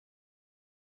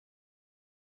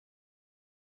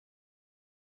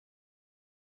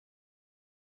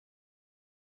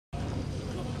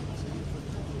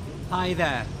Hi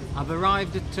there, I've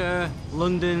arrived at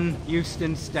London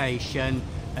Euston station,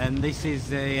 and this is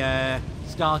the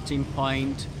starting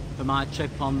point for my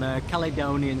trip on the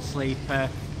Caledonian sleeper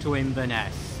to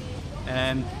Inverness.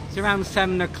 It's around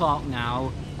 7 o'clock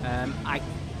now. I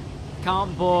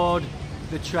can't board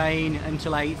the train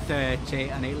until 8:30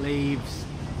 and it leaves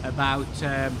about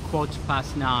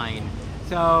 9:15.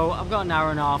 So I've got an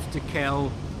hour and a half to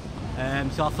kill.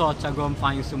 So I thought I'd go and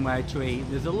find somewhere to eat.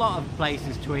 There's a lot of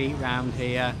places to eat around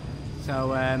here,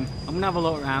 so I'm going to have a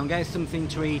look around, get something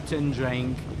to eat and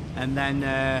drink, and then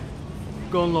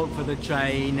go and look for the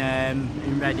train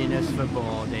in readiness for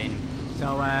boarding.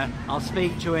 So I'll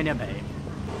speak to you in a bit.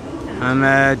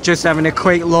 I'm just having a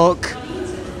quick look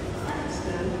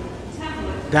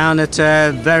down at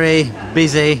a very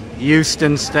busy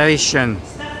Euston station.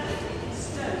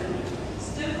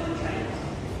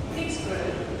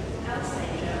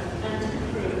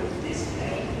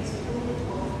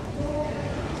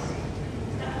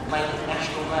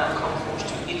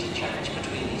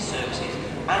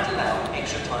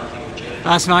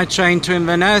 That's my train to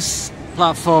Inverness,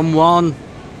 platform 1.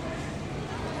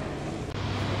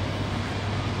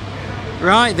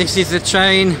 Right, this is the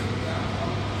train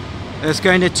that's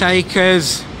going to take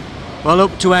us, well,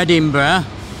 up to Edinburgh,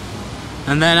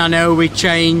 and then I know we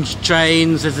change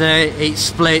trains as it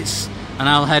splits, and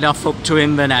I'll head off up to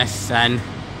Inverness then.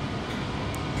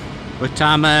 But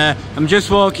I'm just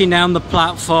walking down the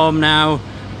platform now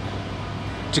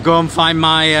to go and find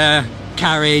my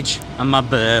carriage and my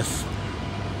berth.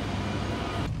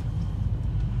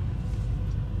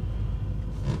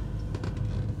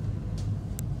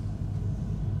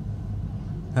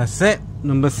 That's it,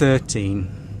 number 13.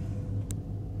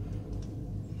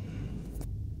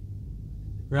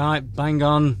 Right, bang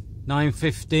on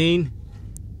 9:15,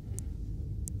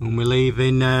 and we're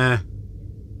leaving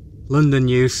London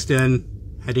Euston,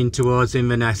 heading towards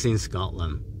Inverness in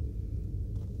Scotland.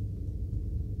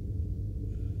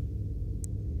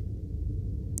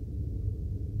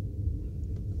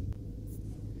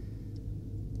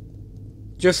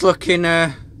 Just looking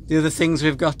at the other things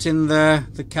we've got in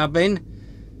the cabin.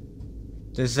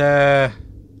 There's a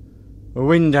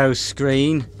window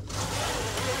screen,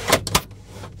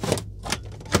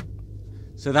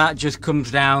 so that just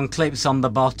comes down, clips on the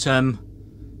bottom.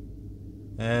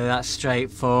 That's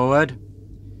straightforward.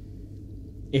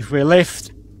 If we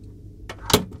lift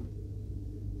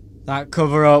that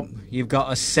cover up, you've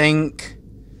got a sink.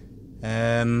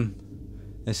 Assume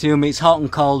it's hot and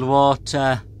cold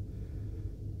water.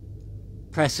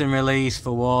 Press and release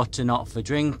for water, not for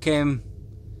drinking.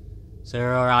 So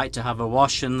you're alright to have a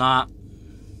wash and that.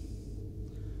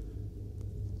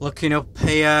 Looking up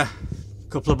here, a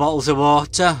couple of bottles of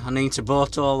water. I need to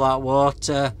bottle all that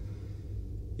water.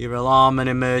 Your alarm and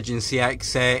emergency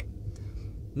exit.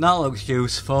 That looks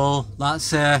useful.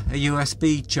 That's a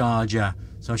USB charger,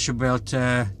 so I should be able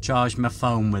to charge my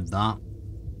phone with that.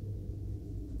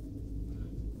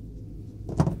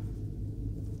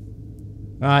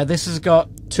 Right, this has got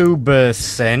 2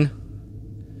 berths in.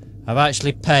 I've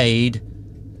actually paid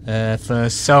for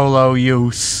solo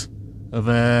use of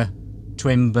a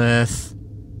twin berth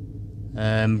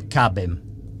cabin,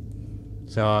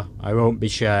 so I won't be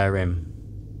sharing.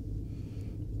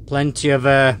 Plenty of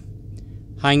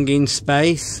hanging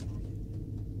space.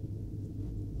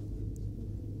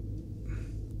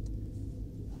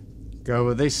 Go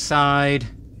with this side.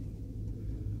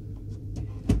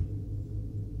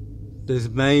 There's the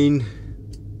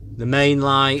main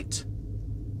light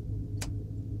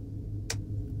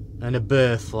and a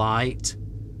berth light,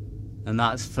 and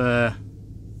that's for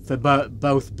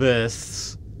both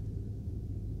berths.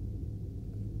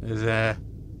 There's a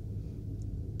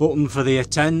button for the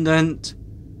attendant,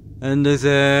 and there's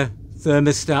a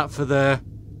thermostat for the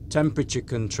temperature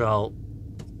control,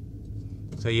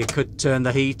 so you could turn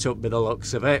the heat up by the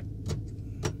looks of it.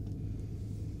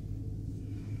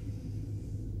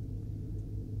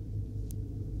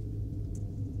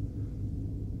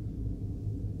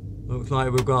 Looks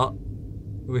like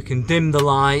we can dim the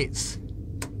lights,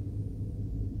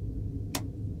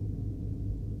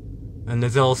 and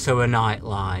there's also a night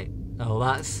light. Oh,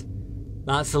 that's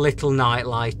a little night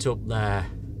light up there.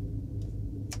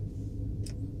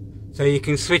 So you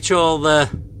can switch all the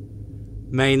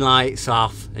main lights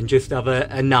off and just have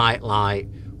a night light,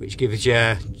 which gives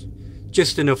you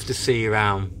just enough to see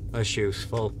around. That's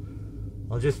useful.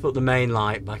 I'll just put the main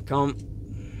light back on.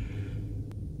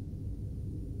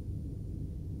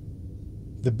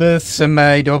 The berths are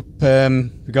made up,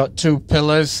 we've got 2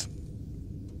 pillars,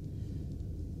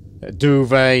 a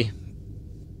duvet,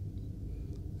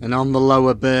 and on the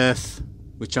lower berth,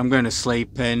 which I'm going to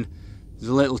sleep in, There's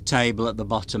a little table at the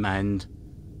bottom end,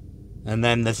 and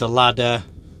then there's a ladder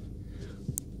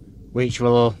which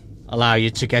will allow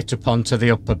you to get up onto the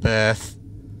upper berth,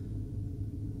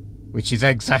 which is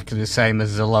exactly the same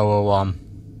as the lower one.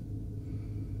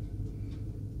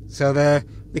 So the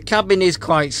cabin is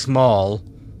quite small,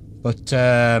 but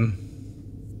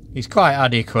it's quite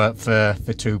adequate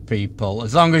for two people,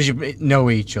 as long as you know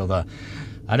each other.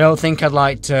 I don't think I'd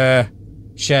like to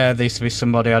share this with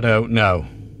somebody I don't know.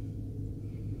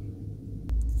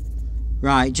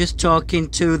 Right, just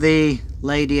talking to the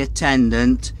lady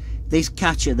attendant. This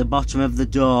catch at the bottom of the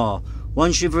door,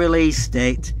 once you've released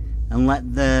it and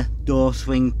let the door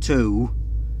swing to,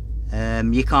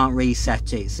 you can't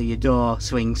reset it, so your door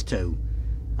swings to.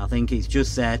 I think it's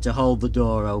just there to hold the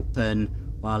door open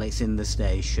while it's in the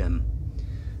station.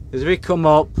 As we come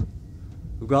up,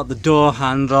 we've got the door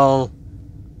handle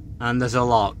and there's a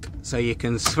lock, so you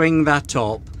can swing that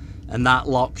up and that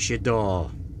locks your door.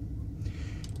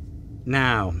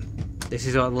 Now, this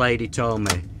is what the lady told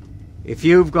me. If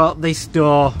you've got this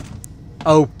door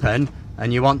open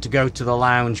and you want to go to the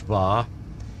lounge bar,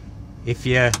 if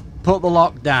you put the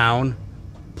lock down,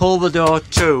 pull the door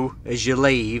to as you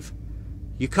leave,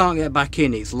 you can't get back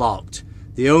in, it's locked.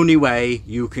 The only way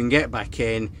you can get back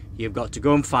in, you've got to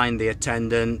go and find the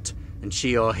attendant and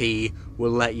she or he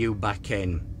will let you back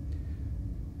in.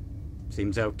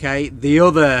 Seems okay. The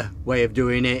other way of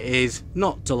doing it is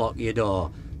not to lock your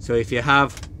door. So if you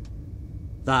have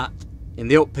that in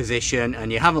the up position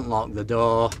and you haven't locked the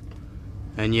door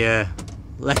and you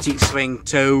let it swing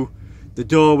to, the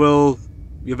door will,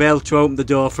 you'll be able to open the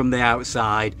door from the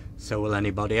outside, so will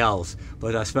anybody else.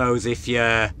 But I suppose if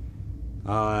you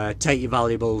take your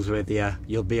valuables with you,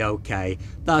 you'll be okay.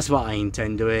 That's what I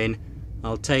intend doing.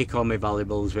 I'll take all my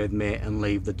valuables with me and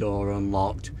leave the door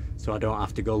unlocked, so I don't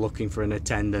have to go looking for an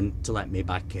attendant to let me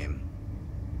back in.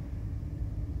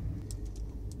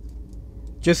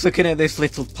 Just looking at this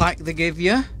little pack they give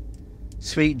you,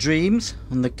 Sweet Dreams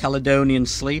on the Caledonian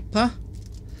sleeper.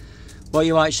 What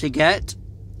you actually get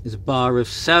is a bar of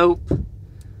soap,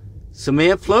 some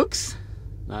earplugs,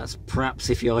 that's perhaps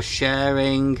if you're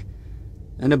sharing,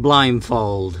 and a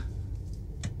blindfold.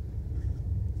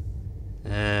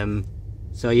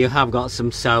 So you have got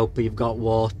some soap, you've got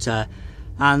water,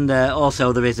 and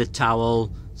also there is a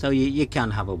towel, so you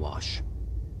can have a wash.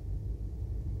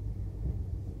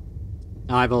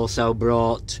 I've also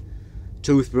brought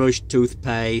toothbrush,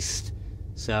 toothpaste,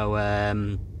 so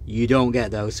you don't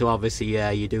get those, so obviously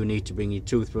you do need to bring your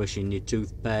toothbrush and your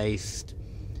toothpaste.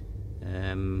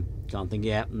 Can't think,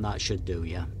 yeah, and that should do,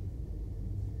 yeah.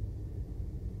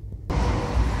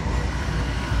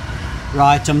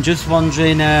 Right, I'm just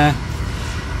wandering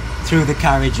through the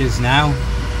carriages now.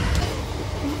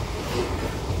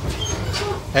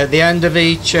 At the end of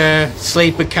each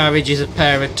sleeper carriage is a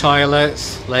pair of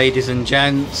toilets, ladies and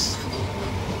gents.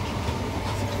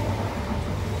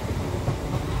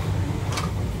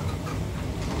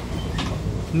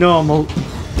 Normal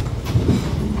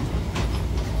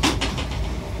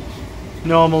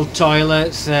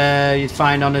toilets you'd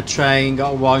find on a train,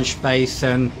 got a wash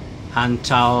basin, hand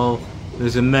towel,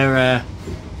 there's a mirror,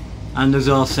 and there's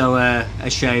also a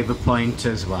shaver point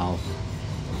as well.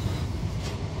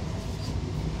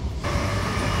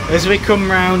 As we come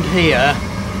round here,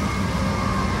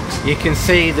 you can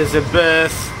see there's a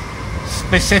berth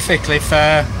specifically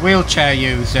for wheelchair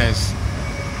users.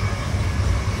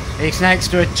 It's next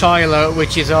to a toilet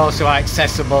which is also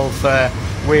accessible for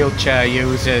wheelchair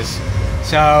users.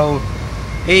 So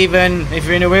even if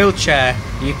you're in a wheelchair,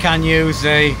 you can use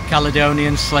the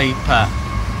Caledonian sleeper.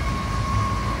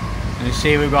 And you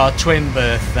see we've got a twin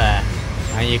berth there,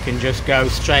 and you can just go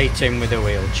straight in with a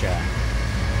wheelchair.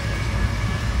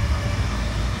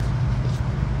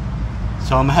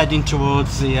 So I'm heading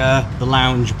towards the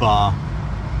lounge bar.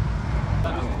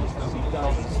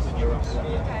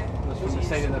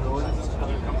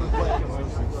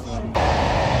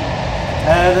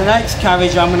 The next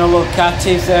carriage I'm going to look at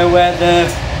is where the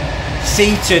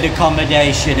seated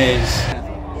accommodation is.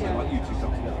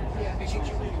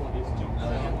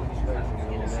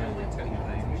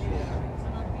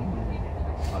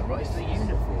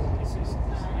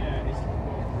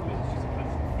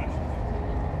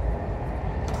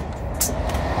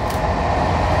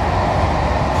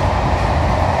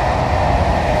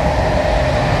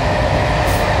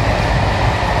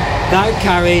 That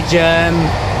carriage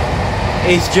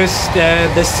is just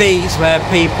the seats where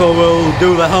people will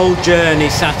do the whole journey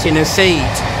sat in a seat.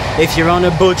 If you're on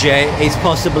a budget, it's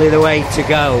possibly the way to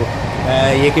go.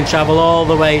 You can travel all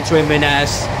the way to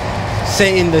Inverness,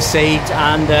 sit in the seat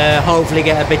and hopefully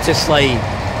get a bit of sleep.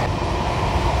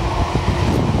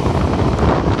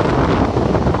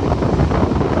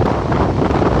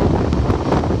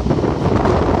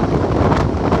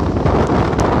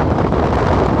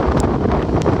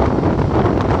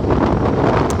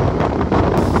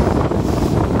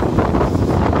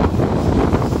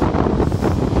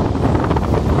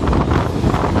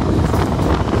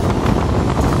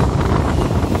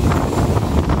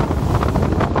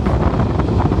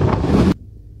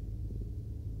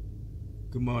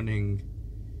 morning.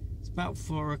 It's about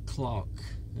 4 o'clock.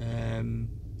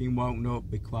 Been woken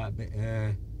up by quite a bit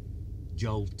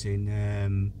jolting.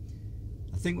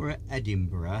 I think we're at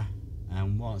Edinburgh,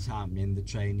 and what's happening, the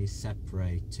train is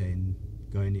separating,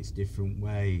 going its different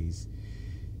ways.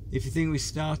 If you think we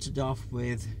started off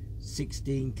with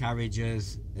 16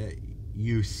 carriages at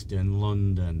Euston,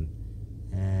 London,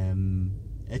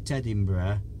 at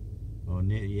Edinburgh, or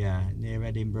near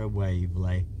Edinburgh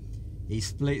Waverley, he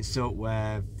splits up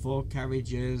where 4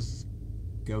 carriages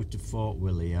go to Fort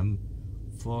William,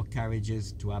 4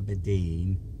 carriages to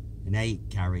Aberdeen, and 8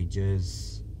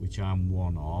 carriages, which I'm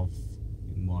one of,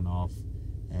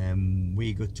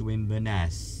 we go to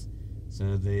Inverness.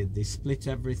 So they split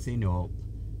everything up,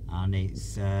 and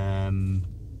it's a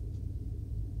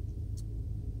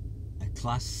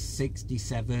class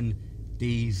 67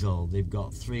 diesel. They've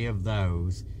got 3 of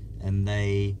those, and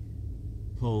they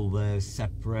pull the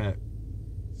separate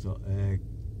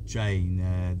train.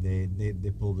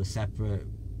 They pull the separate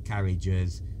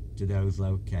carriages to those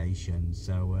locations.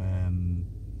 So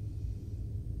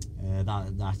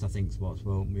that I think's what's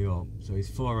woke me up. So it's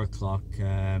 4 o'clock.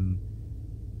 I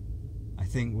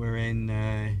think we're in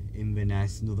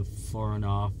Inverness another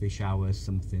 4.5-ish hours,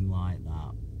 something like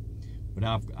that. But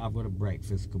I've got a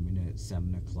breakfast coming at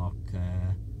 7 o'clock,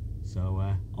 so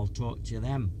I'll talk to you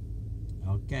then.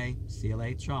 Okay, see you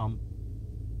later on.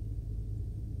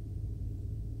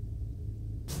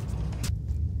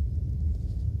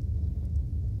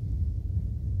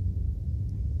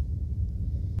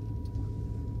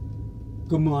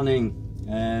 Good morning.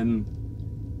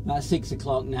 About 6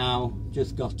 o'clock now.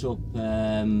 Just got up.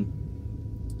 Had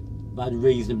a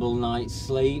reasonable night's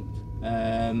sleep.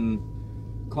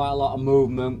 Quite a lot of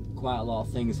movement, quite a lot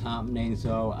of things happening,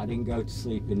 so I didn't go to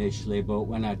sleep initially, but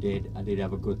when I did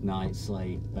have a good night's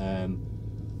sleep.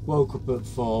 Woke up at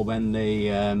 4 when they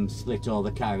split all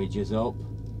the carriages up,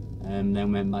 and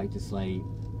then went back to sleep.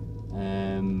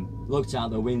 Looked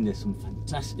out the window, some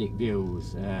fantastic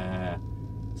views.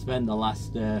 Spent the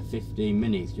last 15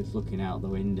 minutes just looking out the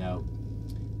window.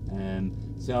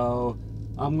 So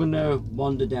I'm going to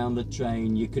wander down the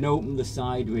train. You can open the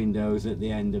side windows at the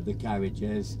end of the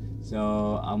carriages,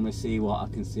 so I'm going to see what I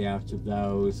can see out of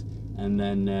those, and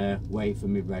then wait for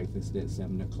my breakfast at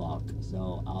 7 o'clock.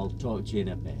 So I'll talk to you in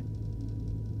a bit.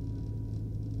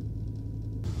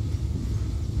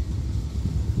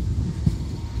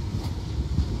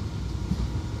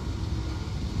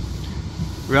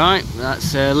 Right,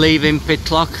 that's leaving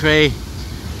Pitlochry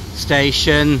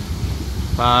station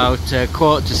about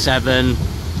 6:45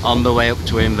 on the way up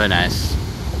to Inverness.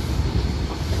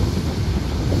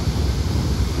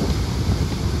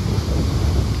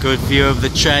 Good view of the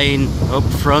train up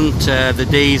front, the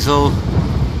diesel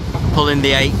pulling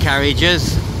the 8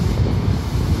 carriages.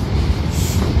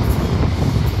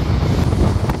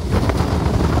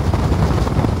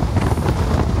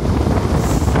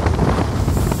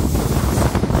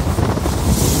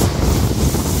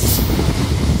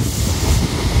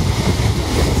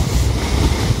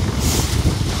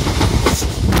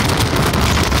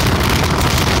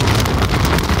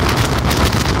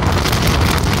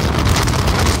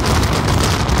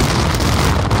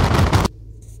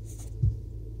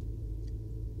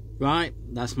 Right,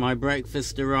 that's my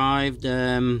breakfast arrived.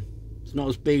 It's not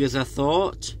as big as I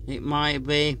thought it might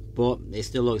be, but it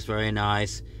still looks very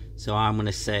nice. So I'm going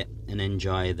to sit and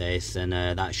enjoy this, and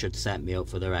that should set me up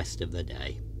for the rest of the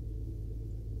day.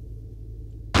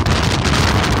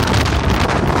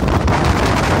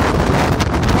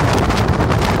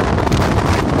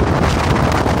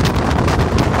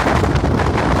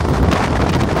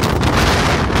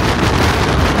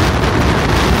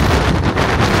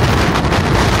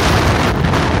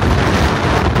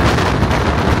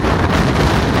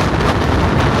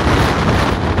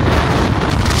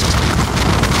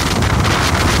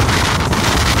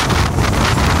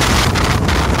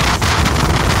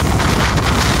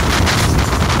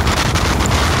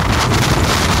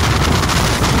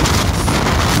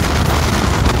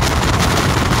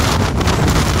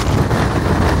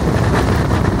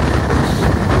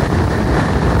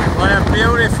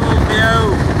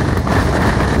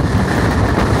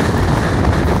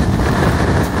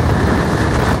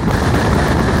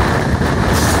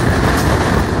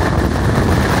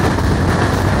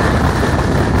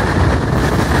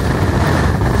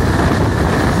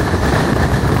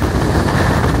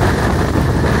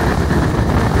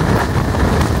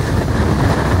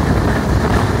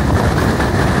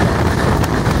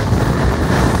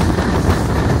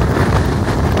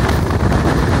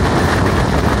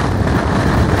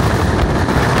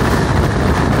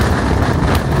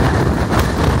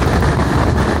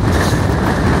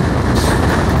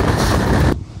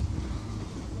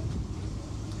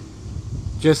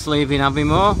 just leaving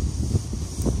Aviemore.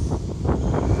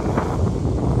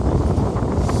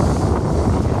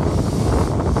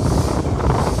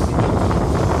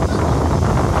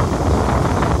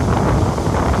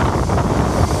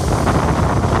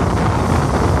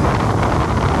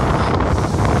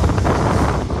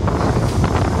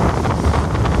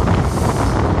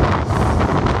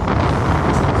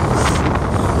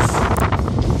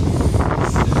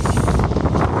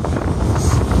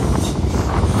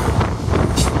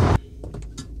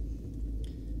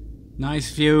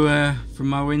 Nice view from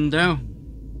my window.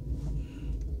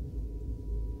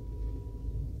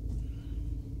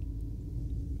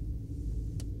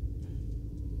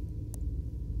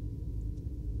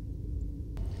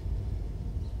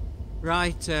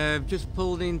 Right, just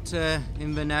pulled into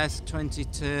Inverness, 20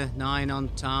 to 9 on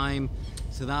time,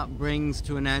 so that brings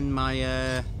to an end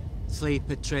my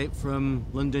sleeper trip from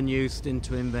London Euston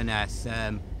to Inverness.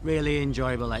 Really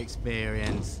enjoyable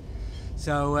experience.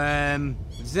 So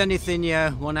if there's anything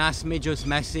you want to ask me, just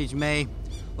message me.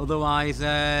 Otherwise,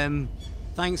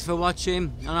 thanks for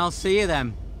watching, and I'll see you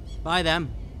then. Bye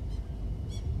then.